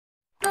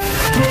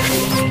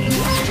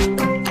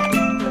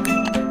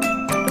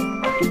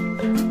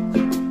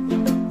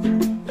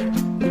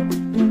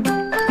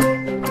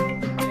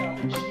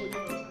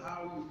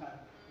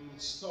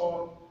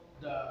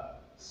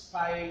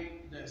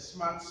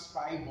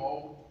spy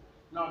bulb.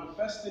 Now the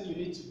first thing you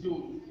need to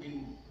do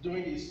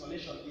during the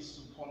installation is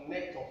to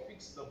connect or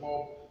fix the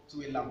bulb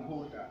to a lamp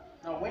holder.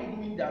 Now when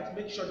doing that,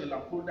 make sure the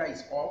lamp holder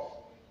is off,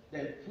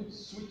 then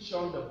switch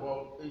on the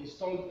bulb,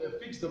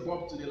 fix the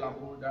bulb to the lamp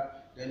holder,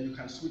 then you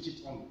can switch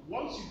it on.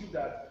 Once you do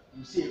that,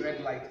 you see a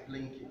red light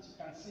blinking. You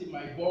can see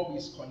my bulb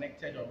is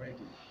connected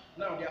already.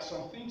 Now there are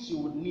some things you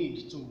would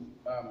need to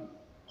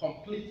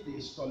complete the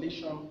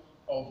installation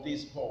of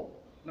this bulb.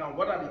 Now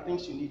what are the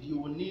things you need? You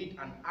will need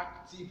an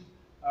active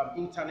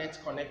internet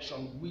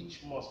connection,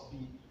 which must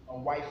be a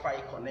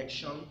Wi-Fi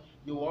connection.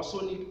 You will also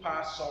need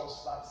power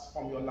source that's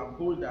from your lamp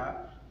holder,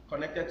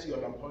 connected to your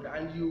lamp holder,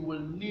 and you will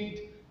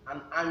need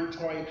an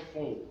Android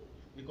phone,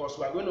 because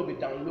we are going to be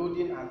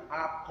downloading an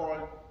app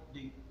called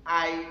the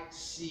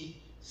ICC.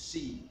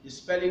 The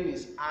spelling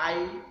is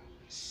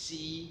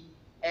ICSEE.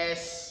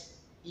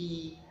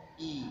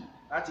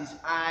 That is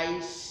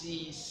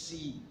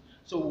ICC.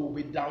 So we'll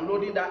be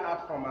downloading that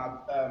app from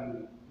our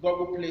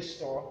Google Play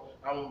Store,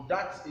 and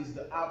that is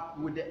the app.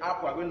 With the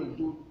app, we're going to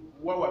do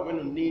what we're going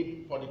to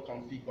need for the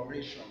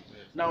configuration.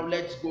 Now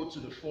let's go to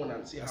the phone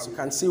and see how. As you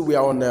can see, we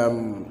are on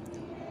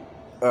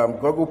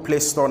Google Play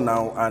Store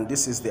now, and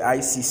this is the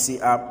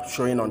ICC app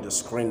showing on the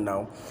screen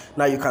now.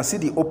 Now you can see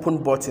the open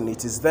button.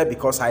 It is there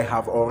because I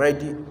have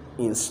already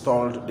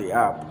installed the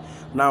app.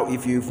 Now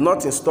if you've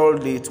not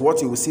installed it,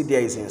 what you will see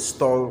there is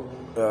install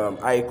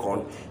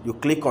icon. You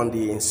click on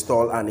the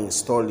install and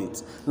install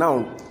it.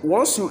 Now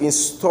once you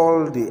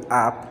install the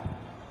app,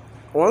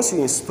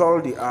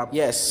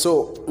 yes,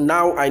 so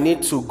now I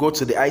need to go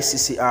to the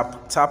ICC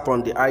app, tap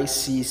on the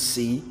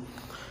ICC,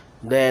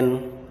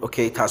 then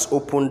okay, it has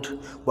opened,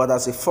 but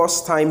as a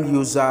first-time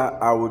user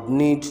I would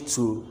need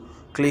to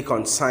click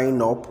on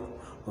sign up.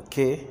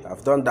 Okay,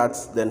 I've done that,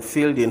 then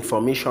fill the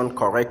information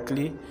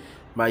correctly.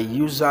 My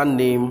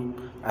username,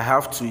 I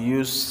have to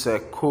use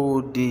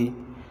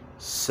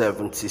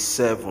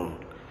Cody77.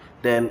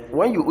 Then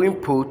when you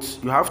input,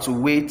 you have to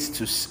wait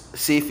to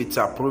see if it's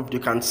approved. You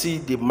can see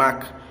the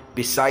mark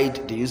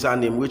beside the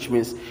username, which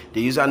means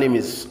the username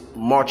is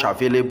much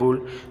available.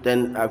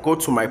 Then I go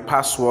to my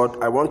password.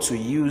 I want to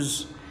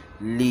use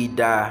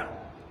leader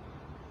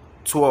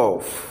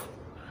 12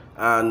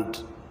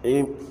 and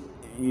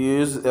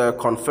use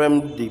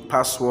confirm the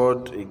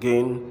password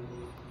again,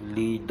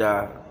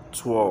 leader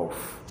 12.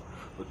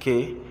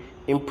 Okay,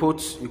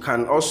 input, you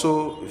can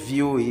also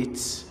view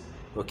it,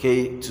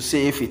 okay, to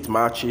see if it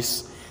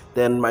matches.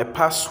 Then my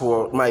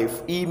password, my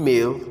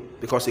email,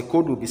 because a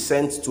code will be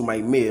sent to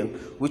my mail,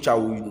 which I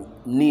will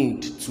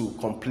need to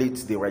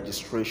complete the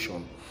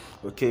registration.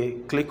 Okay,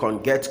 click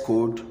on get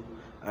code,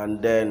 and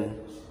then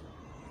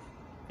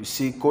you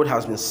see code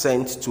has been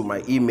sent to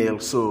my email,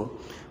 so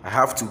I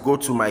have to go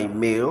to my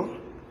mail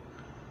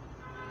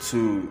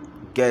to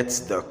get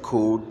the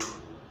code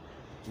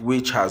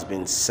which has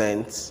been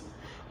sent.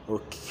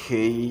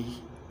 Okay,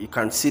 you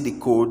can see the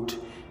code.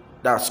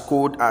 That's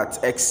code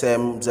at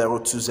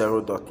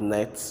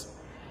xm020.net.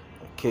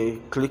 Okay,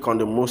 click on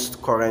the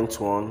most current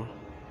one,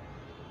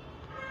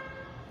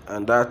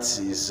 and that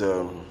is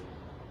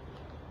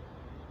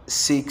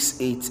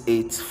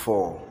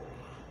 6884.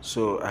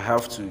 So I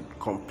have to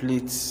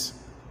complete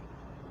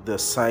the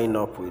sign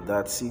up with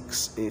that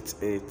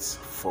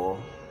 6884,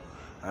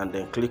 and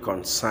then click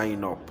on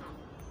sign up.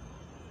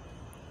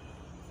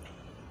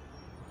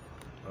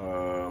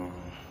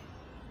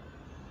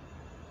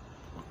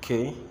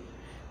 Okay,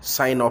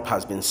 sign up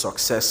has been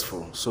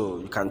successful. So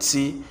you can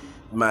see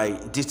my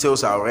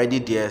details are already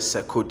there.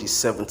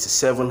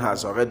 Cody77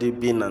 has already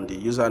been on the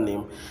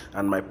username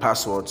and my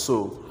password.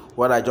 So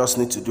what I just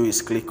need to do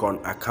is click on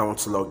account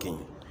login.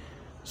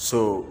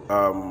 So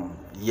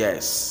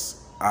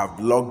yes, I've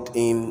logged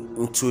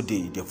into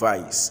the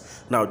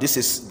device. Now this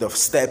is the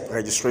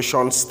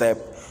registration step,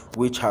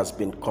 which has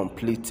been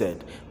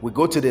completed. We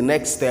go to the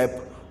next step,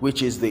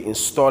 which is the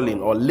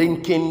installing or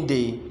linking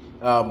the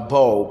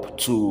bulb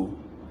to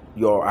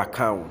your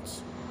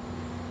account.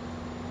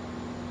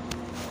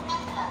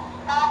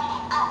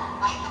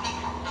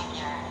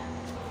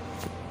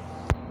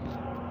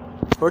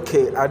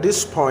 Okay, at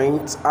this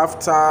point,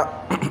 after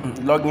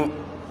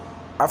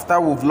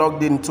we've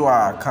logged into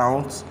our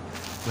account,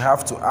 we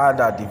have to add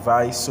a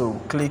device. So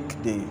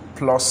click the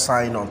plus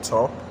sign on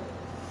top.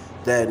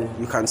 Then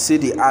you can see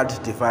the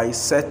add device.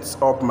 Set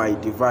up my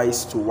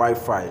device to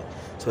Wi-Fi.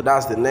 So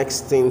that's the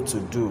next thing to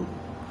do.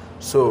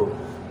 So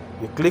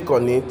you click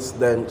on it,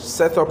 then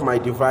set up my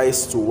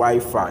device to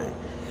Wi-Fi.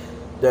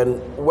 Then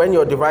when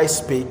your device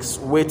speaks,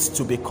 wait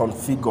to be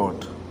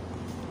configured.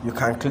 You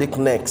can click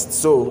next.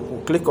 So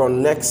click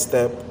on next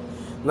step.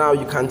 Now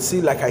you can see,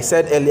 like I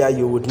said earlier,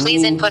 you would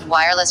please input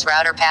wireless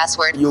router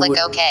password. Click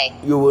OK.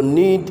 You will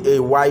need a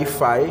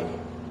Wi-Fi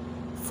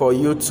for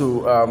you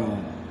to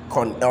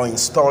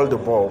install the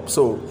bulb.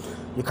 So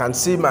you can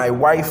see my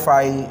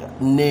Wi-Fi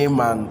name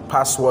and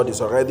password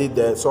is already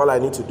there. So all I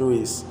need to do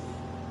is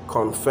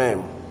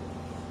confirm.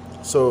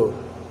 So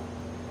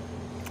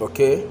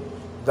okay,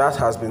 that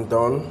has been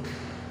done.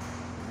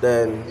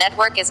 Then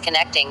network is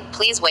connecting.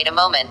 Please wait a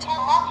moment.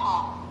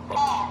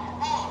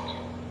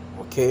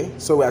 Okay,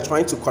 so we are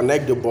trying to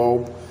connect the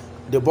bulb.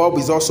 The bulb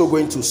is also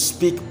going to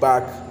speak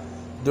back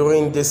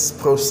during this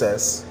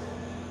process.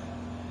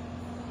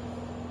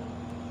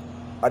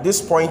 At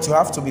this point, you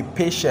have to be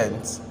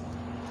patient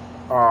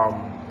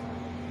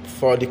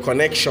for the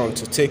connection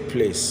to take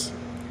place.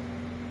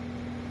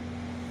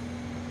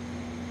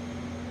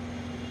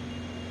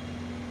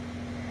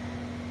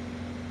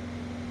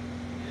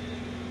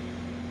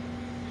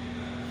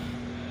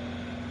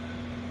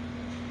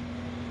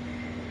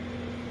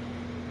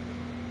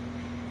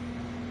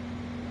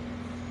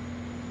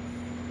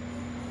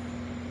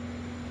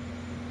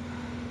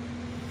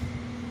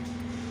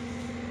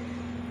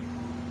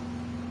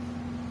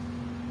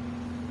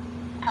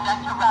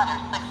 Connect to router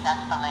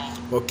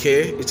successfully.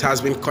 Okay, it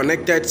has been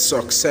connected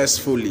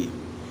successfully.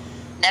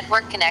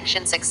 Network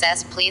connection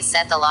success. Please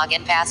set the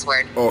login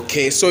password.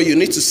 Okay, so you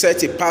need to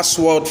set a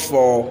password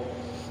for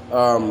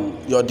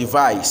your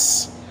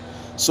device.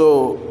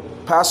 So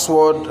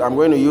password, I'm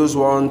going to use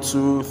 1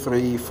 2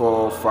 3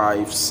 4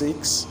 5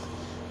 6.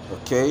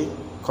 Okay,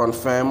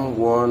 confirm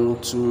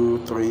 1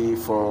 2 3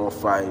 4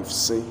 5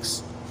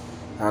 6,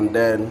 and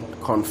then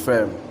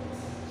confirm.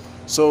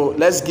 So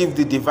let's give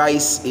the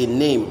device a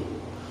name.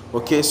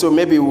 Okay, so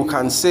maybe we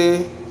can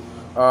say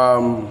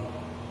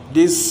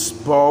this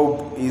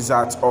bulb is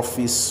at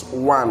office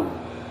 1.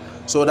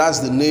 So that's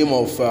the name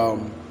of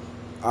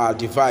our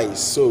device.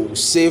 So we'll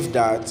save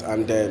that,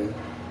 and then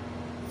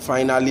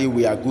finally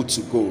we are good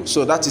to go.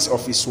 So that is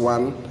office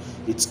 1.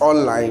 It's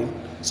online.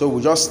 So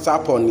we just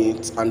tap on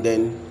it, and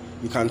then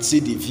you can see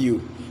the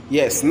view.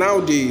 Yes, now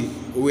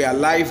we are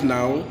live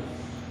now,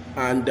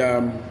 and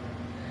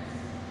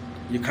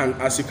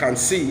as you can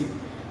see,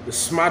 the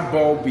smart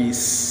bulb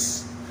is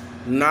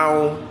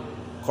now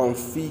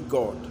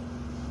configured.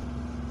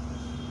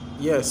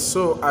 Yes,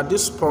 so at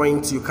this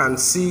point you can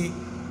see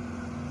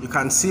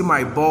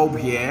my bulb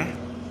here.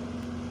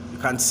 You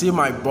can see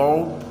my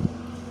bulb.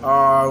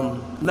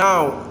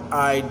 Now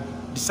I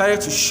decided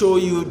to show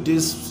you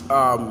this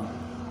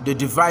the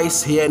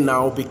device here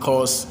now,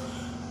 because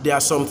there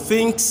are some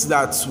things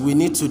that we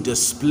need to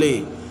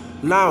display.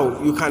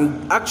 Now you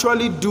can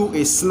actually do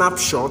a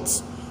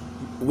snapshot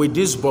with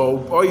this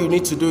bulb. All you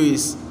need to do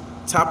is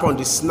tap on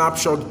the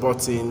snapshot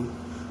button,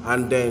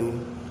 and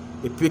then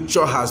a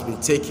picture has been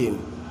taken.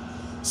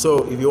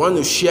 So if you want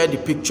to share the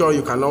picture,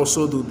 you can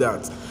also do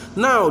that.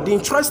 Now the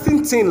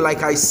interesting thing,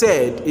 like I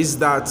said, is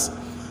that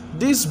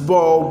this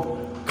bulb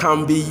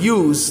can be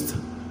used,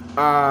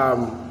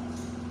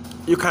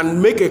 you can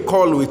make a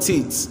call with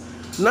it.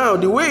 Now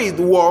the way it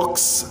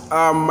works,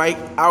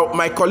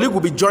 my colleague will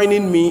be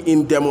joining me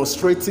in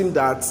demonstrating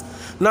that.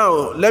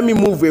 Now let me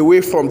move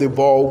away from the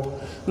bulb.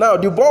 Now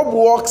the bulb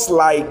works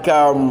like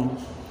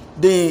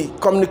the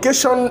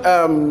communication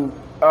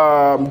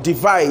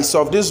device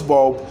of this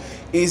bulb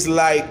is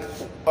like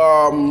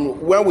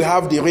when we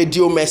have the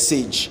radio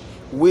message,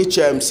 which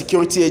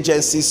security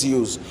agencies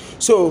use.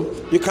 So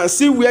you can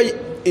see where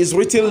is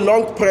written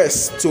long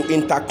press to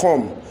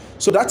intercom.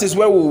 So that is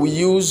where we will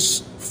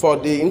use for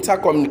the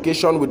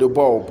intercommunication with the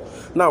bulb.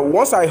 Now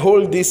once I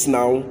hold this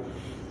now,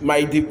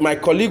 my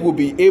colleague will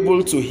be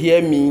able to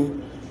hear me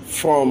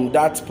from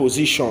that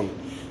position.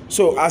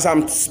 So as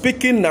I'm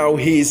speaking now,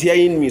 he is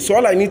hearing me. So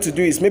all I need to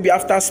do is maybe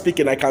after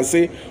speaking, I can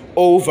say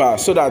over,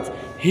 so that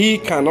he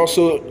can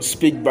also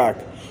speak back.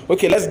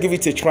 Okay, let's give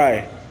it a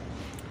try.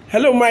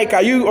 Hello, Mike,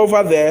 are you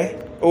over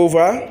there?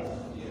 Over?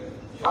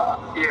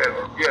 Yes,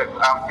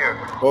 I'm here.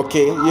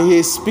 Okay,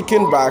 he's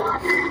speaking back.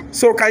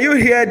 So can you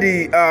hear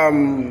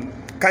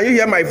can you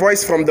hear my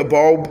voice from the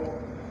bulb?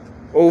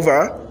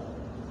 Over?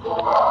 Yeah,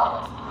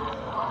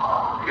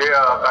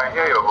 I can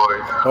hear your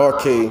voice.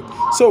 Okay,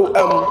 so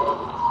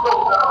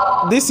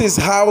this is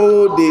how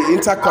the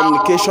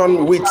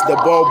intercommunication with the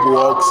bulb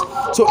works.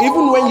 So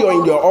even when you're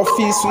in your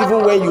office,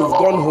 even when you've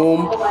gone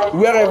home,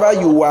 wherever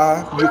you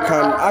are, you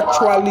can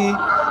actually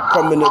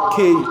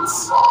communicate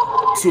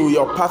to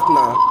your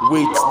partner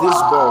with this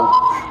bulb.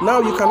 Now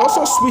you can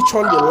also switch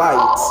on the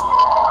light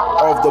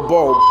of the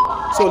bulb.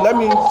 So let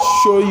me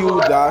show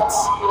you that,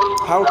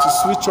 how to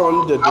switch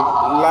on the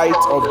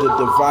light of the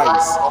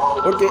device.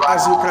 Okay,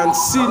 as you can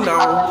see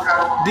now,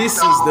 this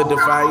is the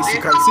device.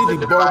 You can see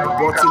the bulb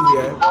button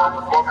here.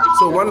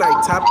 So when I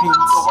tap it,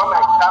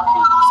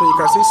 so you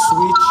can see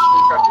switch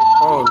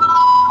on.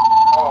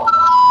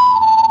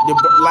 The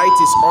light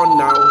is on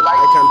now.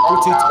 I can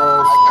put it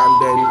off, and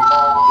then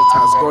it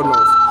has gone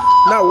off.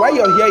 Now while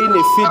you're hearing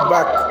a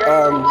feedback,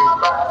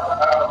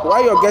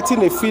 while you're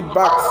getting a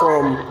feedback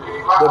from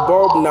the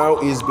bulb now,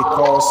 is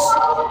because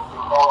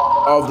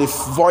of the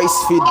voice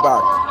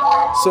feedback.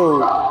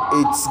 So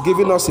it's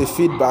giving us a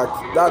feedback.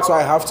 That's why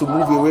I have to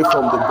move away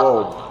from the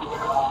bulb.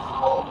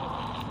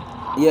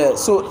 Yeah,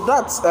 so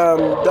that's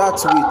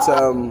with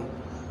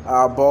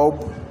our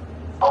bulb.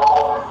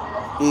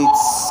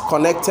 It's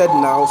connected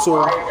now,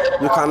 so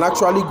you can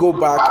actually go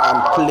back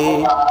and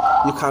play.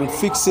 You can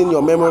fix in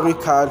your memory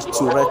card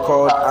to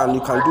record, and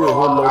you can do a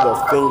whole lot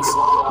of things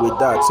with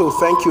that. So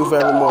thank you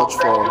very much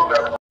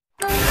for